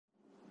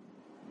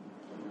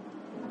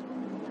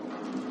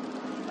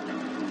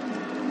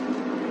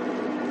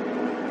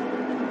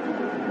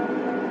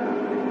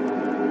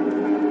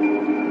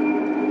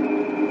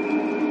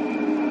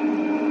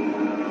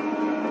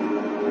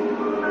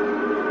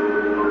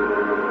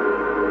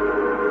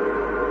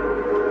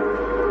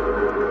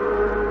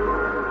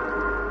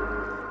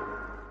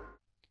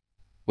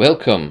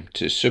Welcome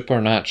to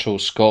Supernatural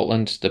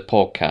Scotland, the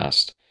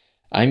podcast.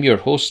 I'm your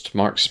host,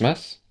 Mark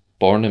Smith,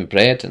 born and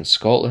bred in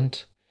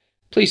Scotland.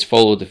 Please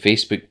follow the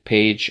Facebook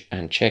page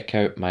and check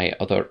out my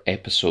other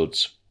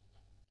episodes.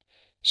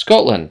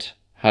 Scotland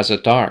has a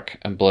dark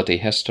and bloody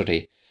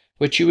history,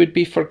 which you would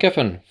be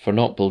forgiven for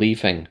not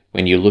believing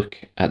when you look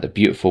at the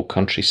beautiful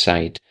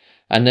countryside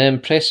and the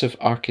impressive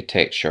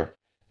architecture.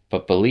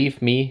 But believe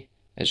me,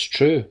 it's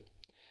true.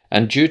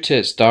 And due to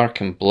its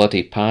dark and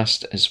bloody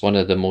past, is one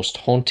of the most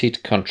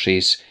haunted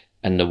countries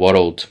in the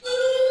world.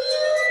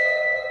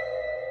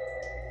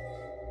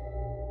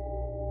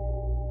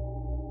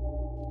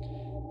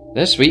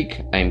 This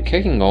week I'm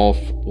kicking off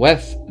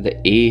with the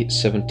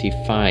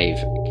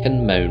A75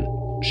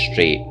 Kinmount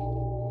Strait.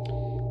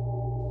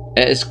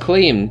 It is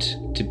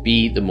claimed to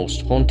be the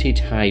most haunted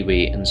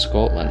highway in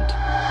Scotland.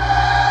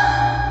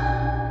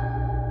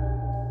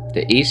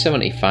 The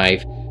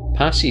A75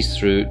 passes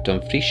through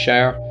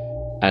Dumfriesshire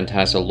and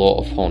has a lot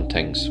of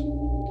hauntings.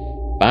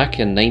 Back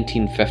in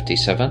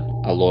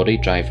 1957, a lorry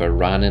driver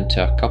ran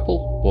into a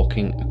couple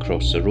walking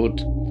across the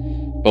road.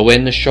 But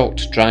when the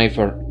shocked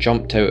driver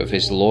jumped out of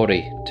his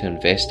lorry to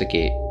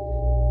investigate,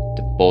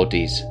 the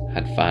bodies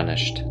had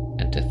vanished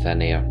into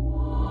thin air.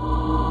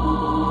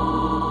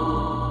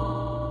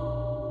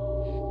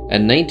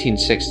 In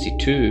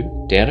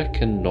 1962,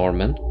 Derek and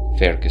Norman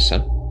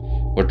Ferguson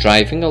were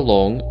driving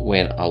along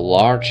when a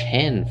large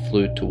hen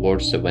flew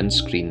towards the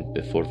windscreen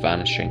before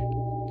vanishing.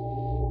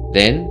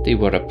 Then they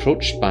were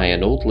approached by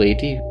an old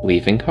lady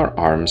waving her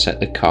arms at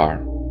the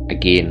car,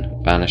 again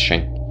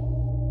vanishing.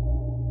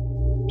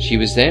 She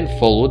was then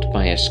followed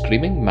by a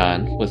screaming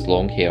man with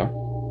long hair,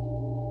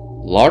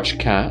 large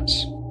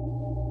cats,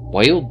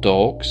 wild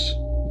dogs,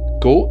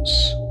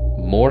 goats,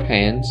 more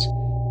hens,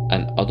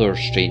 and other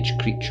strange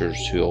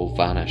creatures who all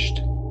vanished.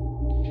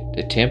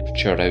 The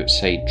temperature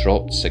outside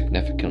dropped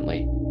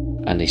significantly,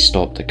 and they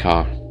stopped the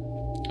car.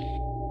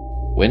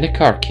 When the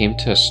car came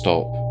to a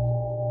stop,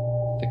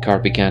 the car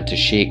began to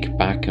shake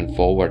back and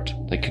forward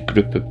like a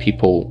group of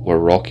people were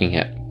rocking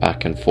it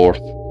back and forth.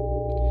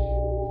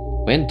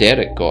 When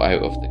Derek got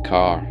out of the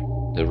car,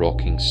 the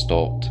rocking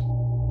stopped.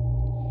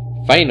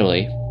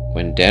 Finally,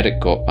 when Derek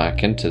got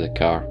back into the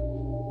car,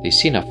 they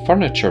seen a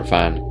furniture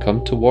van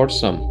come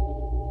towards them,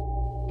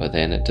 but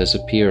then it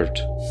disappeared.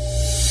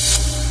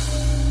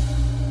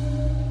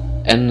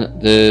 In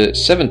the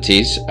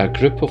 70s, a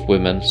group of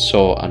women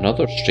saw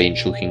another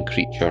strange-looking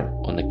creature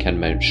on the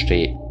Kinmount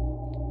Strait.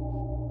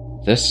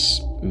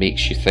 This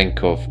makes you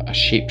think of a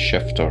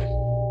shapeshifter,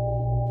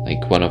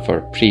 like one of our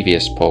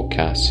previous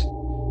podcasts.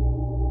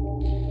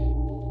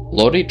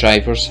 Lorry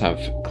drivers have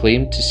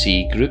claimed to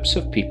see groups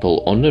of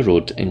people on the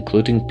road,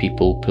 including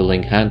people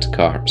pulling hand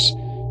carts,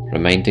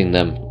 reminding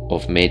them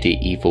of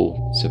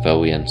medieval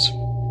civilians.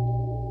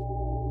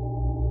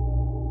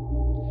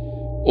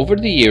 Over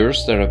the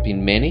years, there have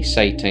been many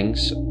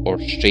sightings or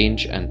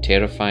strange and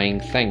terrifying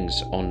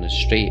things on the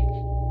strait.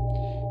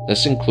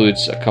 This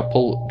includes a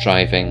couple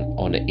driving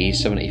on the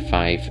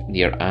A75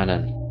 near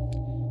Annan.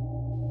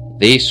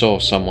 They saw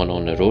someone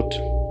on the road.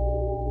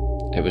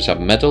 It was a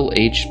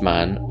middle-aged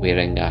man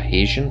wearing a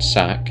Haitian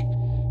sack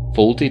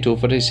folded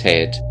over his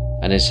head,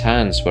 and his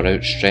hands were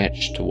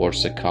outstretched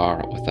towards the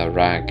car with a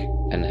rag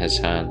in his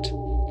hand.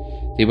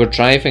 They were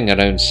driving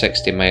around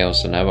 60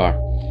 miles an hour,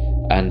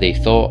 and they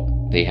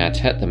thought they had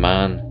hit the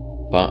man,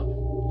 but,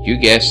 you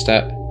guessed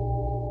it,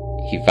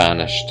 he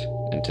vanished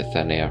into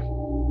thin air.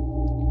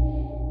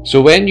 So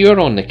when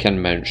you're on the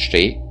Kinmount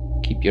Strait,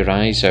 keep your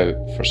eyes out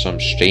for some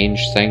strange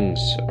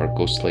things or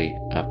ghostly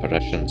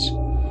apparitions.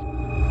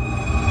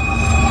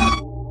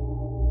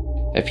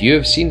 If you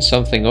have seen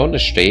something on the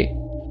strait,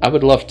 I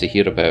would love to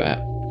hear about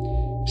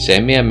it.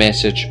 Send me a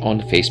message on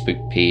the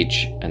Facebook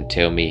page and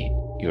tell me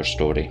your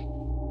story.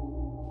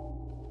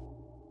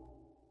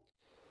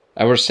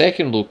 Our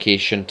second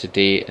location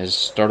today is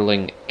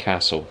Stirling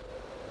Castle.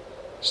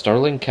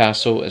 Stirling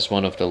Castle is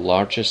one of the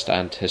largest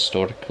and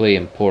historically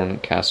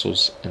important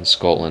castles in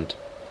Scotland.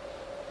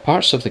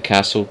 Parts of the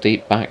castle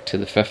date back to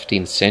the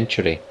 15th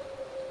century.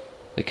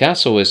 The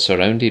castle is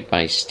surrounded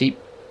by steep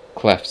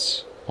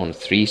cliffs on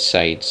three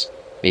sides,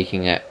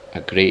 making it a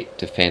great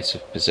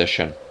defensive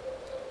position.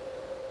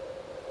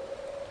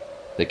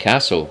 The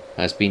castle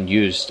has been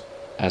used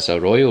as a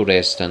royal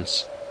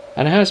residence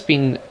and has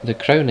been the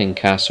crowning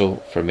castle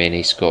for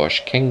many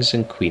Scottish kings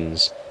and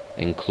queens,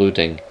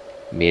 including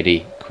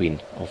Mary, Queen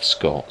of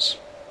Scots.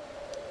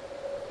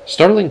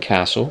 Stirling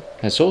Castle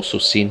has also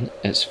seen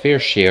its fair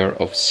share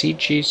of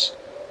sieges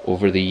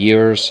over the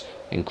years,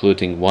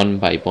 including one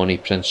by Bonnie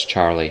Prince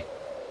Charlie.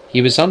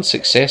 He was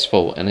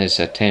unsuccessful in his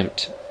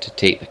attempt to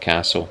take the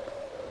castle.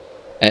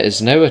 It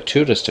is now a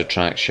tourist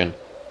attraction,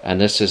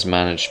 and this is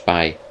managed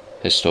by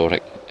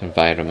Historic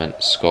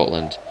Environment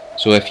Scotland.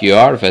 So if you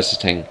are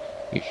visiting,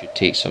 you should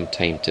take some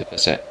time to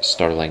visit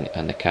Stirling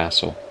and the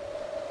castle.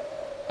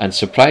 And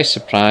surprise,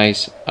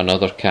 surprise,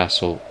 another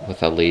castle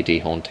with a lady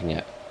haunting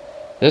it.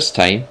 This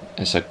time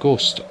it's a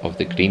ghost of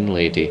the Green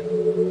Lady.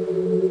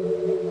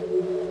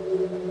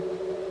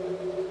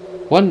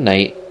 One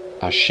night,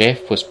 a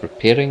chef was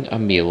preparing a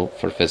meal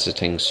for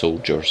visiting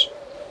soldiers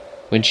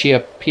when she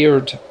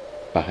appeared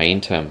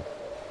behind him.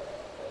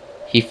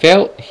 He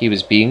felt he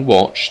was being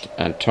watched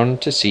and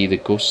turned to see the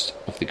ghost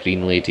of the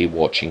Green Lady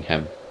watching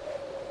him.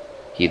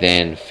 He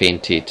then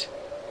fainted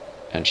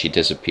and she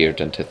disappeared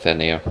into thin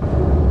air.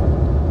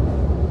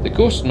 The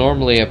ghost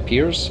normally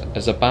appears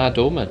as a bad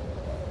omen.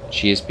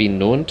 She has been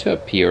known to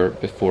appear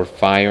before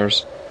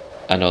fires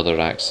and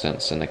other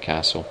accidents in the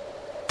castle.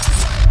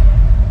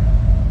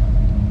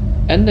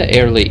 In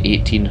the early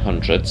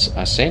 1800s,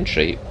 a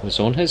sentry was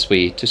on his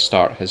way to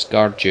start his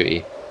guard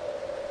duty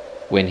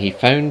when he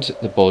found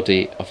the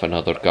body of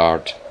another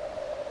guard.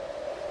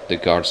 The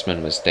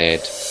guardsman was dead.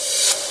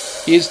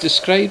 He is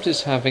described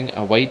as having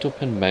a wide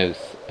open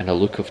mouth and a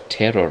look of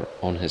terror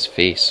on his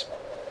face.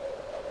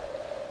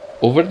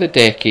 Over the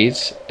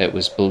decades, it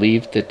was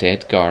believed the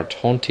dead guard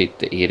haunted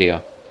the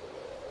area,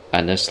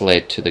 and this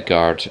led to the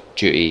guard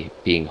duty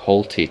being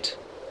halted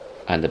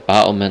and the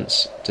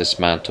battlements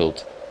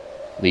dismantled,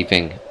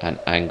 leaving an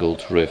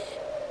angled roof.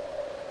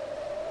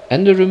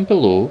 In the room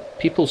below,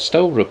 people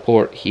still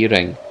report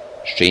hearing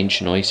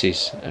strange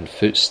noises and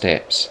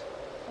footsteps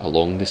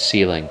along the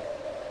ceiling,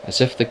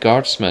 as if the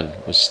guardsman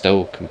was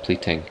still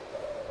completing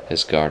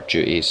his guard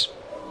duties.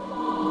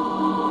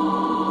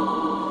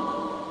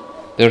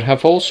 There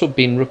have also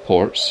been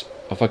reports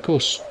of a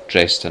ghost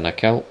dressed in a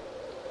kilt.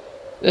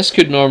 This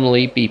could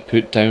normally be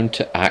put down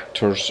to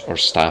actors or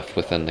staff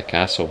within the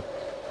castle.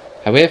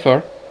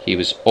 However, he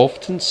was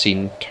often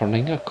seen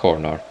turning a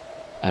corner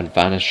and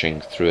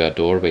vanishing through a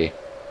doorway.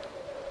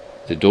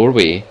 The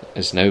doorway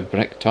is now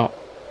bricked up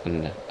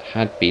and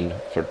had been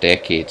for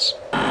decades.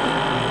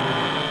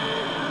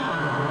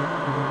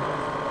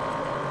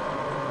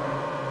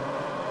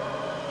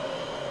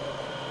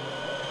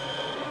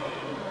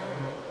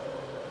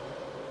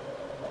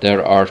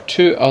 There are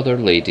two other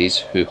ladies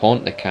who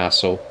haunt the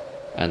castle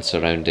and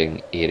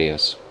surrounding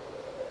areas.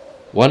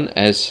 One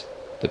is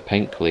the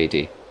Pink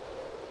Lady.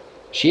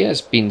 She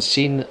has been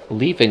seen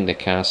leaving the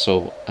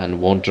castle and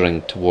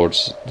wandering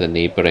towards the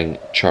neighbouring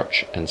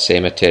church and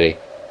cemetery.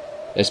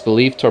 It's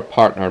believed her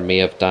partner may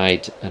have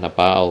died in a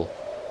battle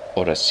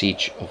or a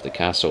siege of the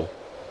castle.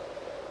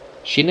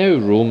 She now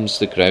roams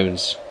the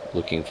grounds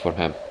looking for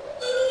him.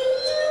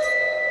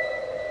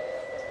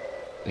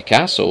 The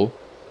castle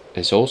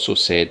is also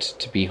said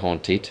to be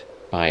haunted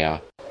by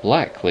a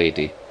Black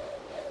Lady,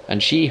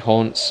 and she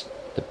haunts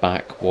the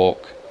back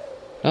walk.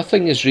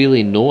 Nothing is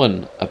really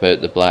known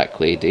about the Black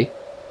Lady.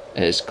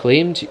 It is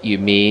claimed you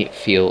may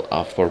feel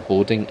a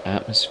foreboding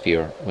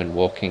atmosphere when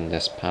walking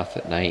this path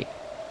at night.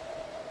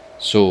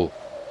 So,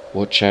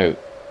 watch out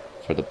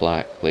for the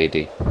Black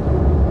Lady.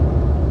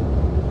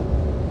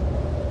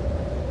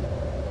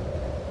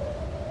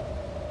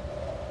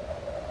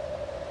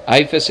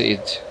 I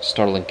visited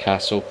Stirling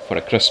Castle for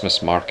a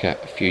Christmas market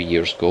a few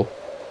years ago,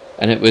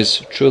 and it was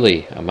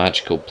truly a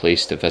magical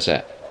place to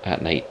visit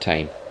at night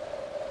time.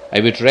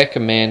 I would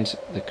recommend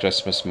the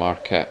Christmas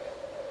market,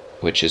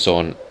 which is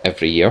on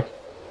every year.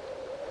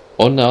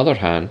 On the other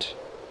hand,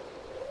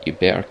 you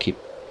better keep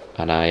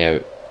an eye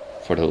out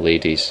for the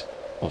ladies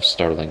of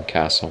Stirling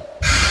Castle.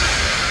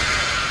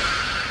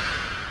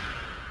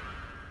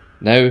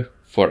 Now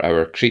for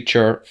our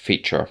creature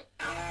feature.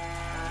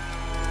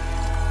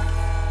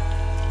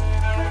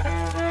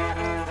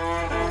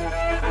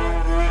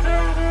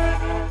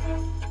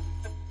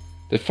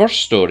 The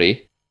first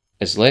story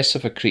is less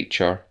of a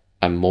creature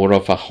and more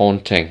of a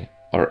haunting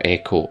or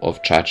echo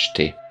of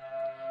tragedy,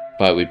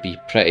 but it would be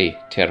pretty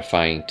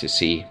terrifying to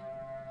see.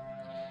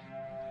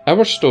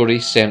 Our story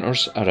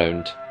centres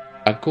around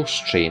a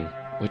ghost train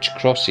which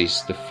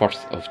crosses the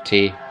Firth of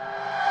Tay.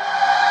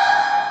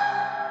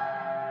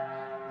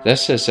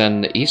 This is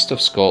in the east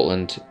of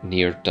Scotland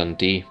near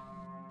Dundee.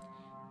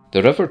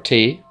 The River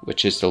Tay,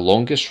 which is the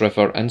longest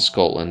river in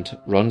Scotland,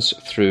 runs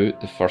through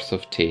the Firth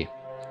of Tay.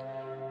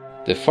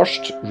 The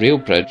first rail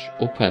bridge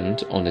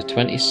opened on the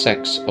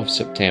 26th of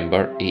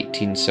September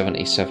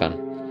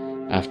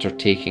 1877, after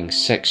taking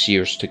 6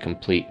 years to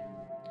complete.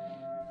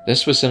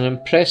 This was an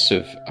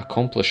impressive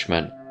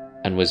accomplishment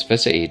and was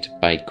visited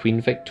by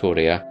Queen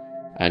Victoria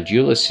and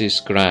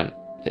Ulysses Grant,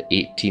 the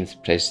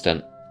 18th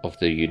President of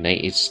the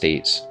United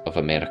States of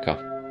America.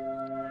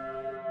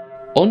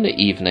 On the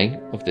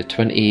evening of the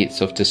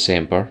 28th of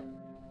December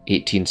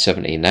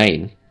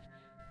 1879,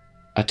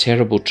 a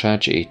terrible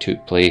tragedy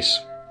took place.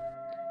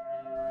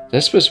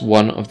 This was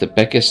one of the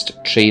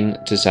biggest train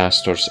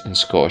disasters in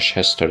Scottish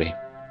history.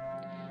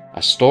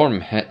 A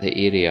storm hit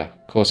the area,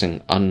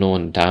 causing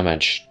unknown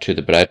damage to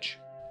the bridge.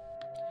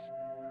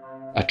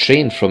 A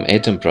train from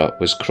Edinburgh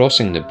was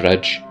crossing the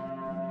bridge,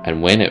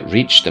 and when it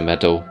reached the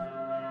middle,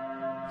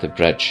 the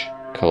bridge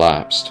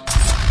collapsed.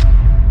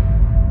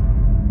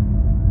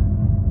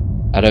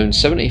 Around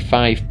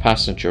 75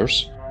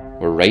 passengers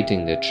were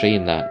riding the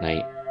train that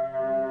night.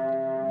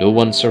 No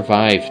one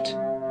survived,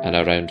 and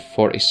around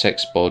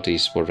 46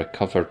 bodies were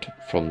recovered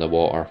from the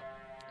water.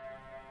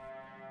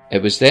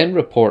 It was then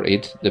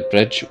reported the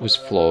bridge was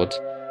flawed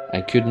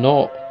and could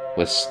not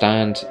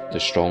withstand the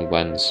strong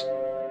winds.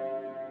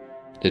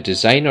 The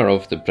designer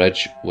of the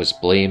bridge was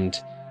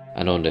blamed,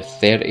 and on the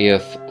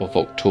 30th of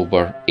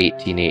October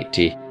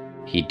 1880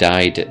 he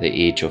died at the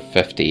age of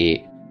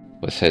 58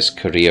 with his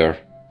career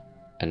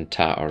in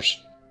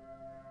tatters.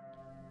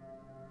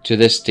 To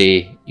this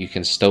day you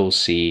can still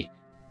see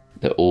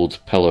the old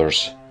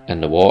pillars in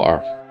the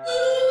water.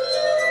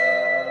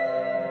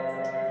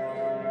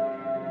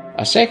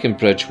 A second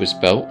bridge was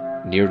built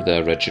near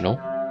the original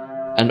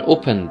and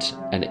opened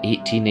in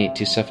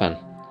 1887,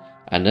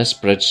 and this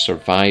bridge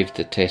survived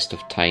the test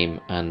of time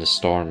and the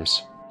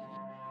storms.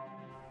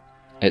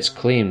 It's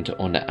claimed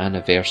on the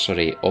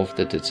anniversary of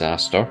the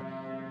disaster,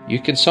 you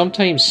can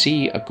sometimes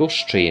see a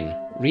ghost train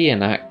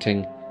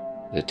reenacting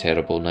the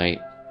terrible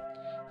night.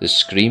 The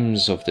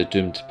screams of the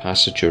doomed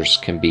passengers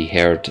can be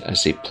heard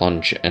as they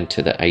plunge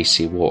into the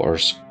icy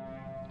waters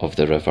of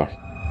the river.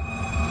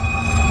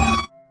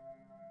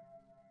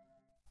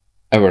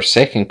 Our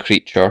second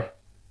creature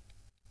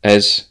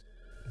is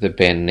the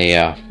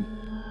Benea.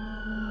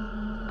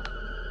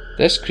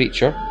 This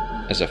creature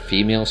is a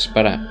female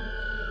spirit,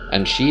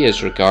 and she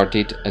is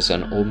regarded as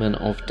an omen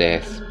of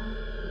death.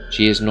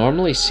 She is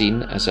normally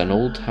seen as an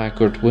old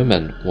haggard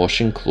woman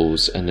washing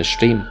clothes in the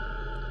stream.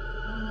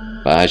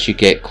 But as you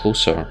get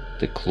closer,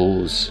 the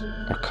clothes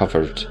are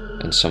covered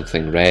in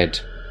something red.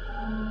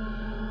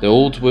 The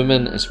old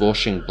woman is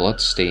washing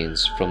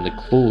bloodstains from the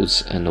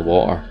clothes in the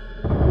water.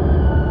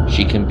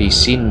 She can be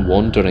seen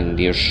wandering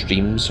near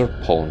streams or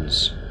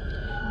ponds.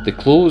 The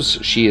clothes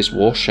she is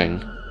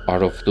washing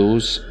are of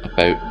those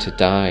about to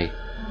die,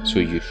 so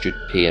you should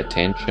pay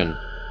attention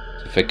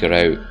to figure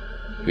out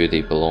who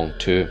they belong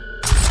to.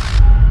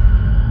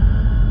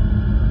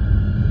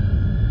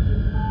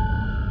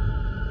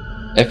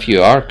 If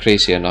you are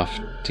crazy enough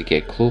to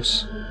get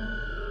close,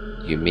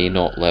 you may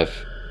not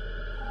live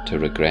to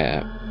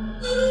regret it.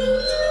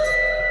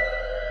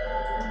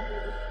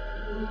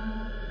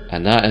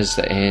 And that is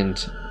the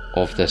end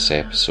of this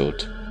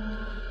episode.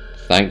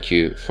 Thank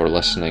you for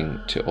listening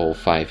to all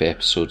 5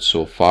 episodes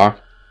so far.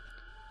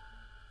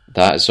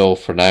 That is all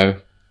for now.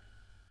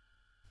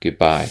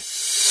 Goodbye.